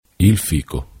Il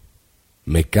fico.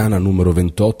 Meccana numero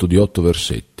 28 di 8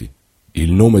 versetti.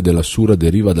 Il nome della sura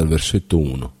deriva dal versetto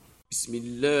 1.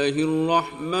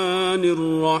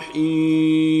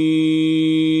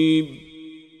 Bismillahirrahmanirrahim.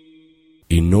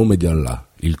 In nome di Allah,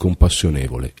 il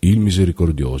compassionevole, il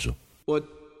misericordioso.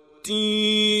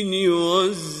 Wattini wazzaytun.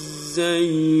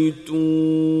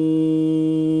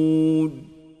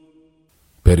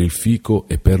 Per il fico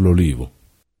e per l'olivo.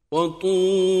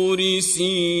 Waturi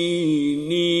sinin.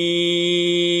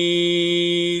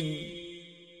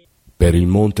 Per il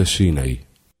monte Sinai.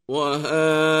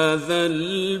 وهذا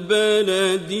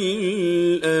البلد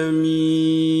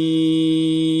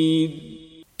الأمين.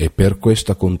 E per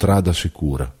questa contrada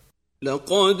sicura.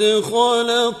 لقد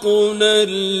خلقنا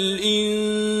الإنسان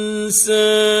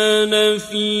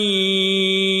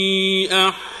في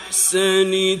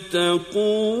أحسن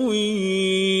تقويم.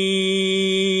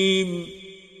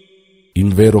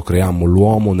 In vero creammo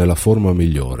l'uomo nella forma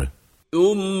migliore.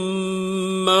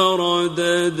 ثم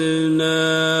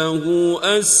رددناه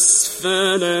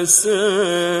أسفل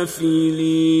سافلين.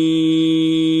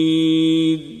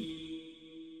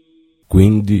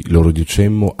 Quindi lo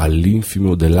riducemmo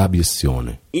all'infimo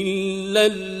dell'abiezione. إلا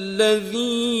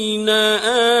الذين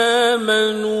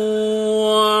آمنوا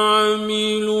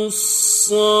وعملوا الصالحات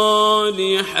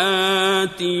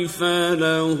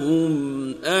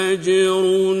فلهم أجر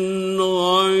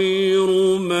غير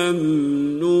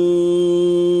ممنون.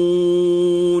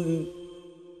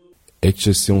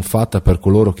 Eccezion fatta per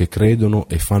coloro che credono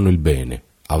e fanno il bene.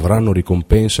 Avranno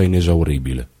ricompensa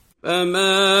inesauribile.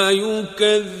 فما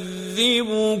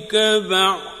يكذبك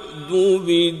بعد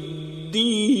بالدين.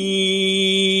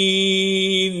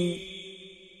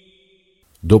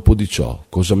 Dopo di ciò,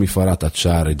 cosa mi farà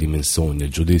tacciare di menzogna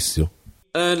il giudizio?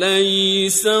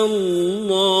 أليس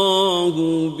الله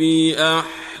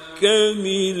بأحكم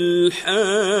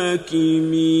الحاكمين.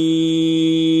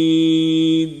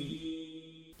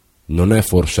 Non è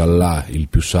forse Allah il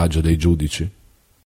più saggio dei giudici?